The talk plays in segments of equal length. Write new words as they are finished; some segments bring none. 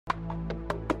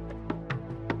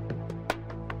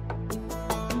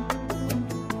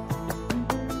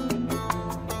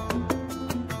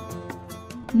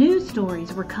News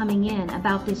stories were coming in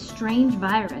about this strange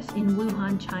virus in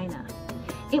Wuhan, China.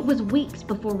 It was weeks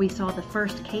before we saw the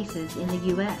first cases in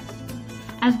the US.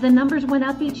 As the numbers went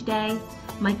up each day,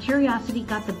 my curiosity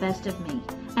got the best of me,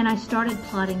 and I started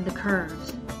plotting the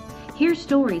curves. Here's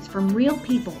stories from real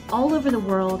people all over the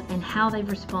world and how they've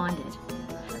responded.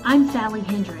 I'm Sally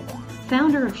Hendrick,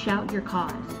 founder of Shout Your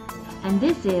Cause, and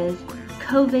this is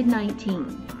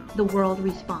COVID-19, The World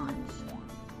Responds.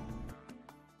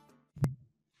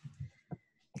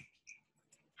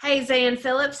 Hey, Zan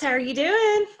Phillips, how are you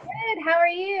doing? Good, how are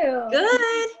you?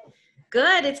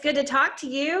 Good. It's good to talk to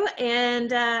you,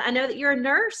 and I know that you're a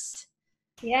nurse.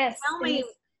 Yes. Tell me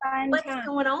what's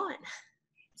going on.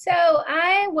 So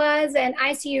I was an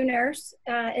ICU nurse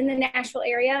in the Nashville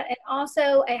area and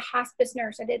also a hospice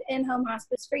nurse. I did in-home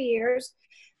hospice for years.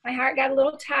 My heart got a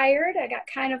little tired. I got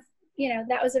kind of,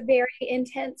 that was a very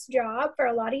intense job for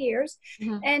a lot of years.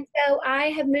 Mm-hmm. And so I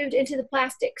have moved into the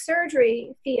plastic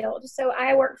surgery field. So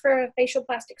I worked for a facial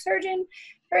plastic surgeon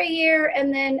for a year,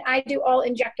 and then I do all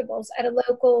injectables at a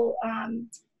local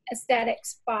aesthetic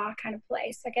spa kind of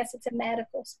place. I guess it's a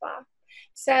medical spa.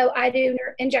 So I do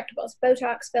injectables,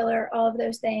 Botox, filler, all of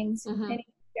those things, mm-hmm. Any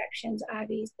injections,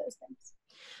 IVs, those things.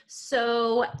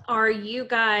 So are you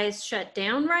guys shut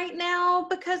down right now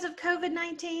because of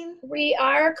COVID-19? We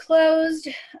are closed,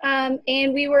 and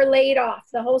we were laid off.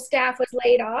 The whole staff was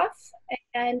laid off,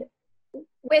 and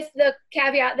with the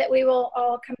caveat that we will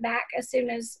all come back as soon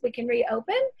as we can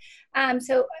reopen.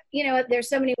 So, there's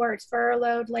so many words: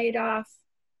 furloughed, laid off,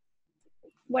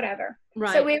 whatever.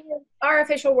 Right. So our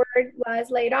official word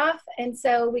was laid off, and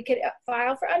so we could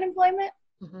file for unemployment.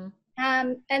 Mm-hmm.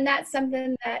 And that's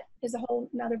something that is a whole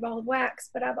nother ball of wax.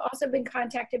 But I've also been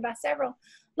contacted by several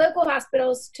local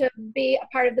hospitals to be a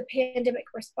part of the pandemic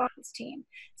response team.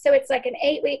 So it's like an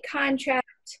 8-week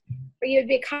contract where you would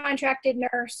be a contracted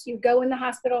nurse. You go in the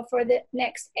hospital for the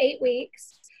next 8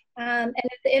 weeks. And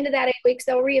at the end of that 8 weeks,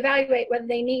 they'll reevaluate whether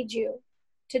they need you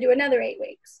to do another 8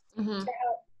 weeks to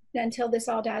help until this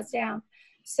all dies down.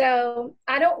 So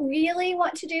I don't really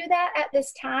want to do that at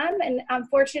this time. And I'm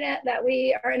fortunate that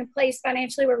we are in a place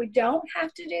financially where we don't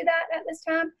have to do that at this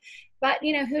time. But,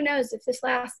 who knows if this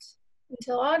lasts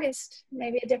until August,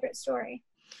 maybe a different story.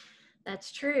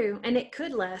 That's true. And it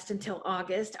could last until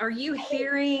August. What are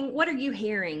you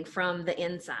hearing from the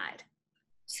inside?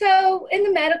 So in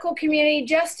the medical community,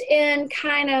 just in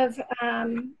kind of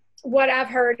what I've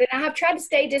heard, and I have tried to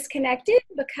stay disconnected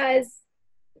because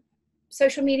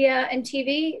social media and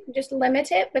TV just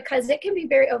limit it because it can be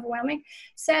very overwhelming.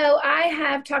 So I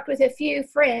have talked with a few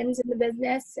friends in the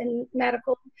business and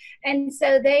medical, and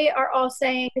so they are all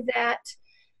saying that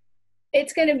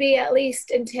it's going to be at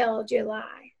least until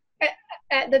July.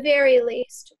 At the very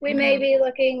least, we may be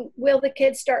looking, will the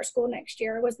kids start school next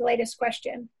year, was the latest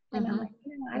question. And I'm like,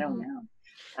 I don't know.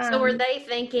 So are they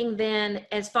thinking then,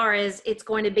 as far as it's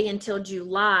going to be until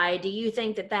July, do you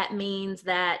think that means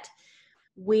that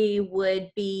we would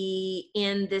be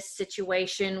in this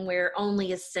situation where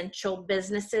only essential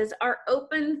businesses are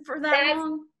open for that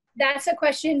long? That's a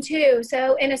question too.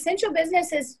 So an essential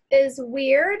business is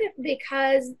weird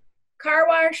because car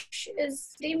wash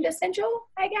is deemed essential,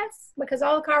 I guess, because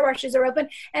all the car washes are open.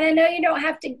 And I know you don't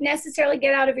have to necessarily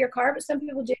get out of your car, but some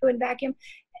people do and vacuum.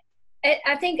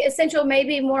 I think essential may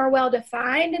be more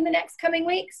well-defined in the next coming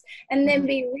weeks and then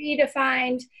be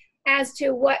redefined as to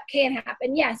what can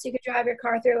happen. Yes, you could drive your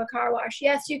car through a car wash.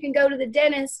 Yes, you can go to the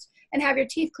dentist and have your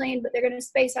teeth cleaned, but they're going to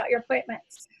space out your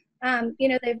appointments.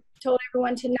 They've told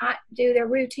everyone to not do their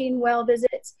routine well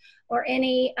visits or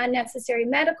any unnecessary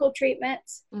medical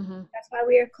treatments. That's why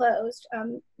we are closed.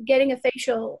 Getting a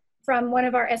facial from one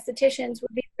of our estheticians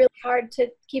would be really hard to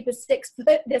keep a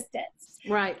 6-foot distance.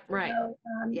 Right. So,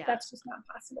 that's just not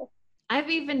possible.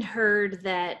 I've even heard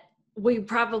that we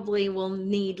probably will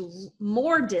need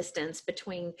more distance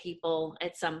between people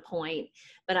at some point,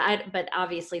 but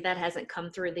obviously that hasn't come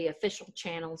through the official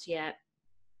channels yet.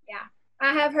 Yeah,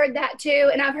 I have heard that too.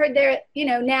 And I've heard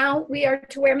now we are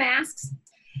to wear masks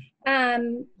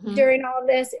during all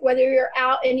this, whether you're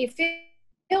out and you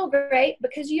feel great,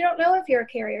 because you don't know if you're a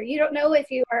carrier. You don't know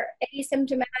if you are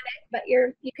asymptomatic, but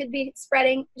you could be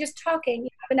spreading, just talking. You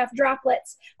have enough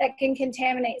droplets that can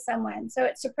contaminate someone. So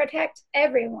it's to protect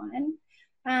everyone.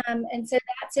 And so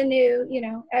that's a new,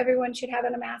 everyone should have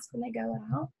on a mask when they go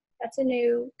out. That's a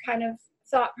new kind of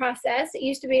thought process. It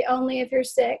used to be only if you're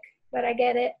sick, but I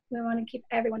get it. We want to keep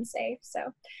everyone safe. So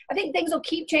I think things will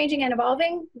keep changing and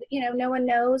evolving. No one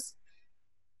knows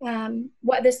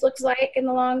what this looks like in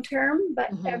the long term,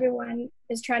 but everyone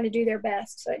is trying to do their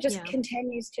best. So it just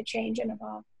continues to change and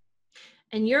evolve.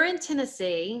 And you're in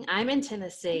Tennessee, I'm in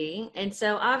Tennessee. And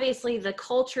so obviously the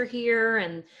culture here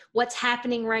and what's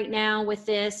happening right now with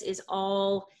this is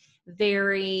all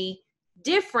very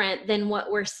different than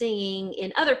what we're seeing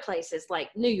in other places. Like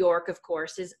New York, of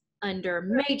course, is under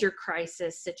major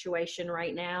crisis situation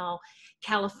right now.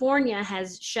 California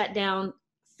has shut down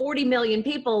 40 million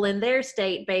people in their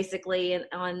state, basically,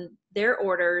 on their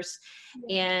orders.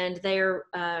 And they're,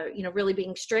 really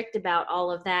being strict about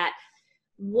all of that.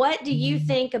 What do you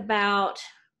think about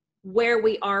where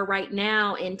we are right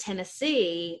now in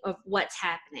Tennessee of what's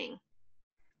happening?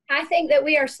 I think that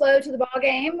we are slow to the ball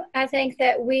game. I think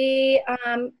that we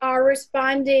are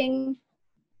responding.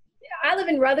 I live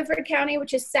in Rutherford County,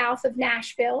 which is south of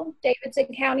Nashville. Davidson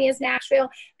County is Nashville.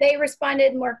 They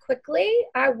responded more quickly.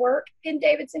 I work in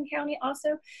Davidson County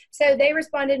also. So they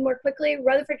responded more quickly.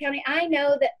 Rutherford County, I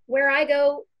know that where I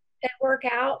go and work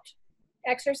out,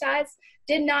 exercise,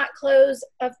 did not close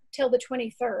till the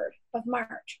 23rd of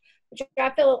March, which I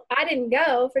feel I didn't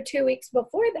go for 2 weeks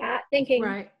before that, thinking,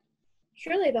 right,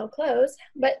 surely they'll close.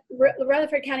 But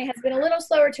Rutherford County has been a little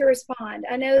slower to respond.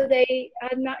 I know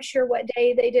I'm not sure what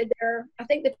day they did I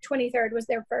think the 23rd was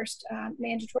their first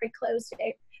mandatory close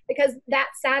day, because that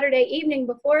Saturday evening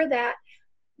before that,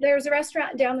 there was a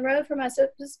restaurant down the road from us.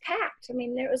 It was packed. I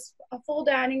mean, there was a full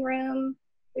dining room.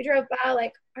 We drove by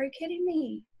like, are you kidding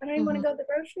me? I don't even want to go to the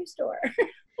grocery store.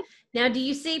 Now, do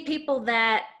you see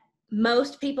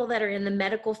most people that are in the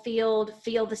medical field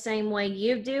feel the same way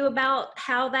you do about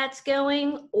how that's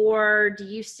going? Or do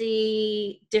you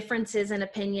see differences in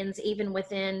opinions even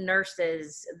within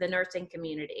the nursing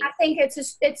community? I think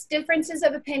it's differences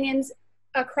of opinions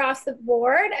across the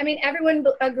board. I mean, everyone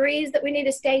agrees that we need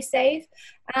to stay safe.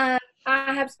 I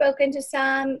have spoken to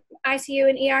some ICU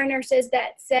and ER nurses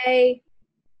that say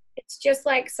it's just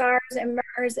like SARS and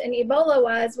MERS and Ebola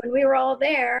was when we were all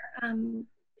there.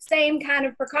 Same kind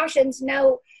of precautions.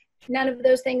 No, none of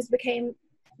those things became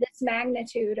this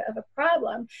magnitude of a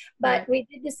problem, but we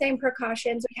did the same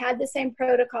precautions. We had the same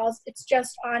protocols. It's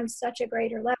just on such a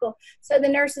greater level. So the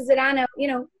nurses that I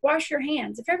know, wash your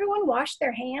hands. If everyone washed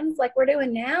their hands like we're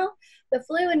doing now, the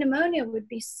flu and pneumonia would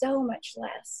be so much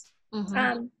less.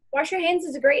 Wash your hands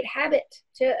is a great habit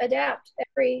to adapt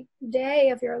every day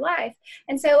of your life.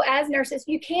 And so as nurses,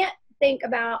 you can't think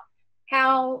about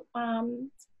how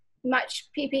much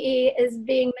PPE is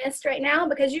being missed right now,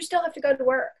 because you still have to go to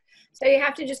work. So you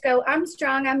have to just go, I'm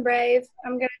strong, I'm brave,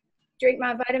 I'm going to drink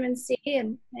my vitamin C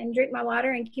and drink my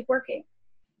water and keep working.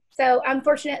 So I'm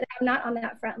fortunate that I'm not on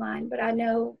that front line, but I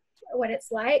know what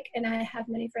it's like, and I have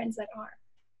many friends that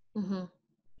are.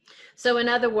 So in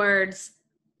other words,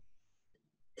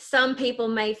 some people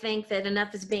may think that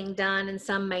enough is being done and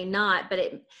some may not,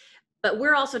 but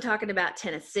we're also talking about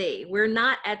Tennessee. We're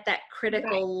not at that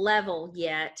critical level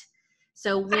yet.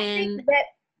 So I think that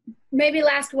maybe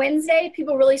last Wednesday,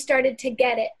 people really started to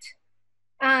get it.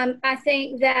 I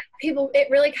think that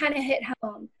it really kind of hit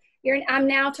home. I'm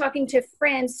now talking to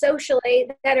friends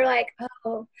socially that are like,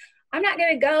 oh, I'm not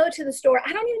going to go to the store.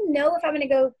 I don't even know if I'm going to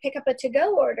go pick up a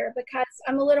to-go order because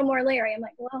I'm a little more leery. I'm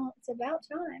like, well, it's about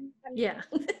time.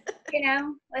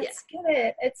 Let's get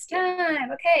it. It's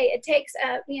time. Okay. It takes,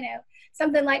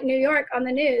 something like New York on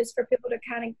the news for people to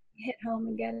kind of hit home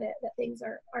and get it, that things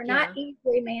are not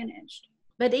easily managed.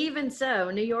 But even so,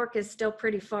 New York is still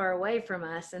pretty far away from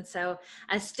us. And so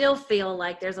I still feel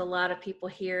like there's a lot of people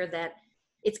here that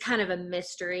it's kind of a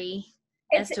mystery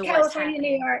as to California, what's happening.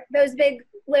 New York, those big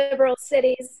liberal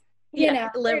cities,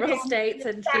 liberal states,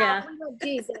 and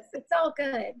Jesus, it's all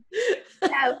good.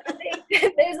 So I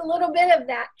think there's a little bit of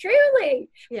that. Truly,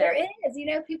 there is.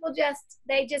 People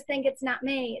they just think it's not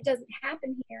me. It doesn't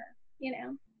happen here.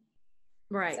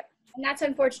 Right. So, and that's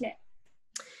unfortunate.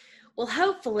 Well,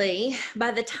 hopefully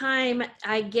by the time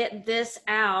I get this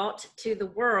out to the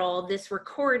world, this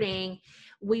recording,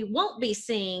 we won't be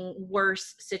seeing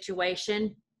worse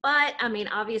situation. But I mean,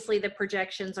 obviously the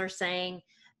projections are saying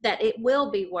that it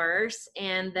will be worse,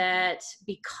 and that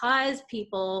because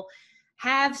people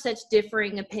have such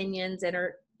differing opinions and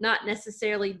are not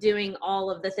necessarily doing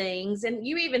all of the things, and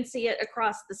you even see it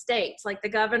across the states, like the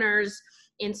governors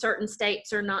in certain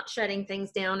states are not shutting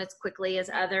things down as quickly as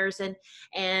others,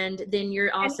 and then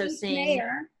you're also seeing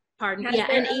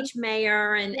each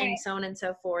mayor and so on and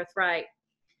so forth, right?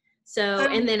 So,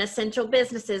 and then essential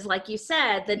businesses, like you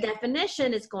said, the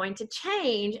definition is going to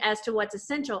change as to what's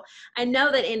essential. I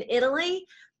know that in Italy,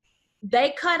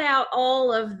 they cut out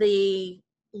all of the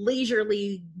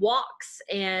leisurely walks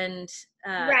and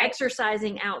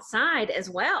exercising outside as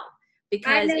well,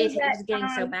 because it was getting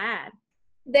so bad.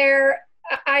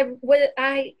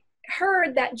 I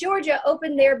heard that Georgia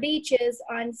opened their beaches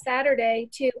on Saturday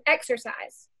to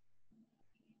exercise.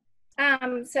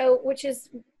 Which is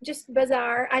just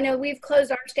bizarre. I know we've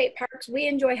closed our state parks. We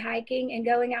enjoy hiking and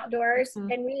going outdoors.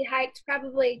 Mm-hmm. And we hiked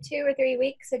probably 2 or 3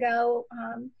 weeks ago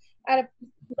at a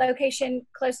location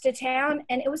close to town,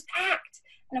 and it was packed.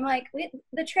 And I'm like,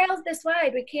 the trail's this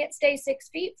wide. We can't stay 6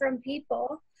 feet from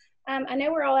people. I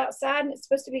know we're all outside and it's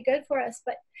supposed to be good for us,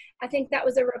 but I think that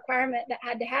was a requirement that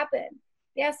had to happen.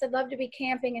 Yes, I'd love to be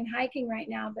camping and hiking right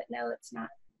now, but no, it's not.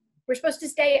 We're supposed to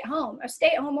stay at home. A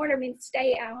stay-at-home order means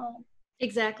stay at home.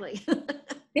 Exactly.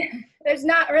 There's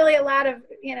not really a lot of,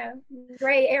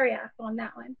 gray area on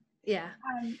that one. Yeah.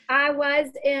 I was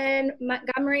in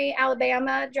Montgomery,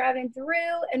 Alabama, driving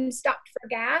through and stopped for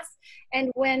gas.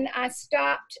 And when I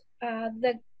stopped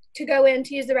to go in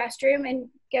to use the restroom and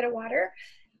get a water,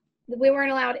 we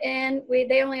weren't allowed in.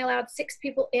 They only allowed 6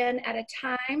 people in at a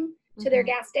time to their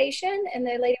gas station. And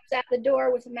the lady was at the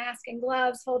door with a mask and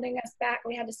gloves holding us back.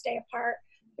 We had to stay apart,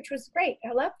 which was great.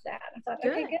 I loved that. I thought,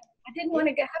 okay, good. I didn't want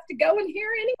to have to go in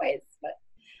here anyways, but.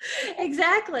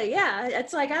 Exactly. Yeah.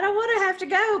 It's like, I don't want to have to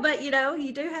go, but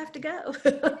you do have to go.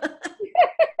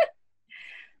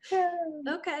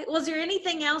 Okay. Was there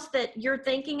anything else that you're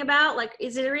thinking about? Like,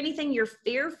 is there anything you're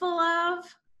fearful of?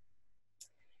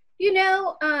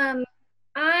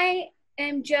 I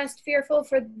am just fearful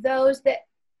for those that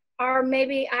are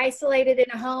maybe isolated in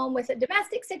a home with a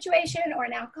domestic situation or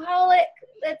an alcoholic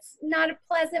that's not a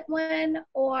pleasant one,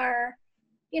 or,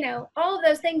 all of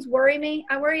those things worry me.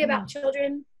 I worry about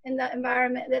children in the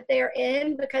environment that they're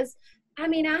in, because, I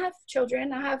have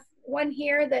children. I have one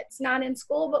here that's not in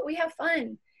school, but we have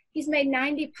fun. He's made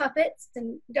 90 puppets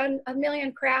and done a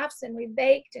million crafts, and we've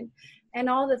baked and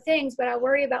all the things, but I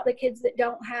worry about the kids that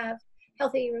don't have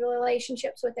healthy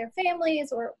relationships with their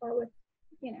families or with,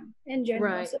 in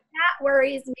general. Right. So that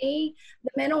worries me.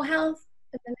 The mental health,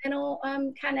 the mental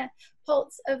kind of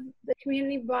pulse of the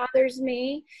community bothers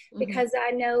me, because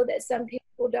I know that some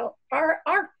people are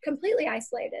completely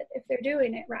isolated if they're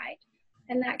doing it right.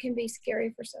 And that can be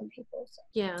scary for some people. So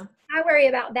yeah, I worry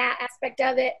about that aspect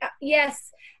of it.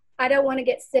 Yes, I don't want to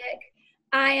get sick.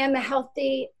 I am a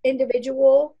healthy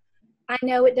individual. I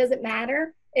know it doesn't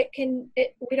matter.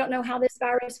 We don't know how this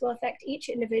virus will affect each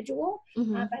individual.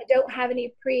 I don't have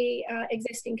any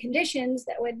pre-existing conditions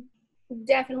that would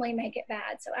definitely make it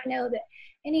bad. So I know that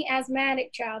any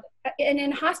asthmatic child, and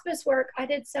in hospice work, I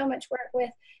did so much work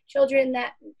with children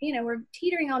that, were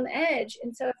teetering on the edge.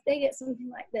 And so if they get something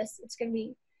like this, it's going to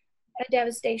be a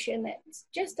devastation that's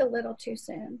just a little too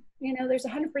soon. There's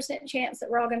 100% chance that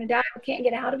we're all going to die. We can't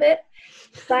get out of it,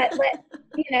 but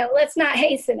let's not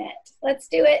hasten it. Let's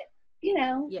do it, in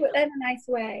a nice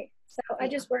way. So I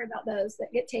just worry about those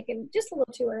that get taken just a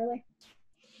little too early.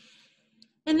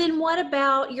 And then what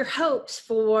about your hopes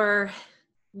for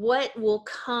what will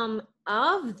come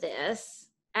of this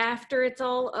after it's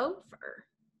all over?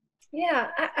 Yeah,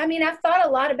 I've thought a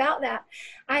lot about that.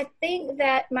 I think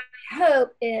that my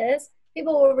hope is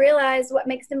people will realize what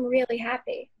makes them really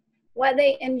happy, what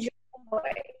they enjoy,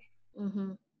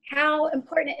 how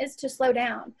important it is to slow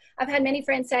down. I've had many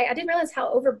friends say, I didn't realize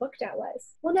how overbooked I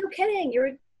was. Well, no kidding.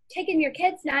 You're taking your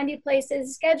kids 90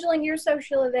 places, scheduling your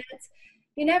social events.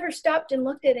 You never stopped and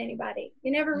looked at anybody.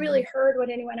 You never really heard what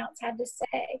anyone else had to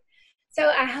say. So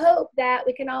I hope that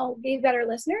we can all be better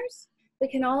listeners. We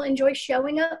can all enjoy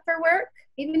showing up for work,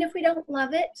 even if we don't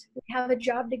love it. We have a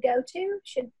job to go to.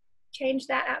 Should change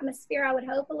that atmosphere, I would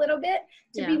hope, a little bit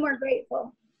to be more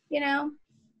grateful,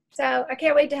 So I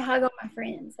can't wait to hug all my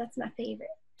friends. That's my favorite.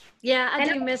 Yeah, I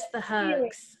do miss the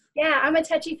hugs. Yeah, I'm a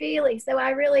touchy-feely, so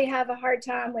I really have a hard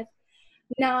time with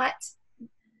not.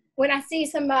 When I see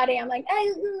somebody, I'm like,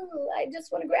 I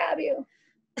just want to grab you.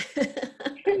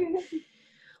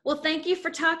 Well, thank you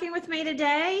for talking with me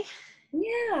today.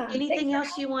 Yeah. Anything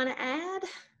else you want to add?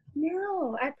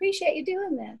 No, I appreciate you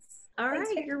doing this. All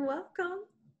right, you're welcome.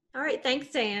 All right,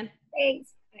 thanks, Ann.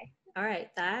 Thanks. Bye. All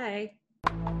right, bye.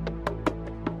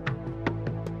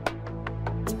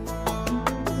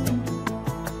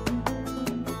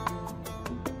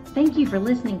 Thank you for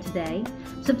listening today.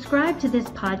 Subscribe to this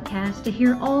podcast to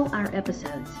hear all our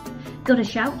episodes. Go to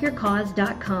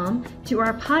shoutyourcause.com to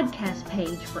our podcast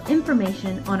page for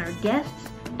information on our guests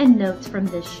and notes from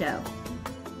this show.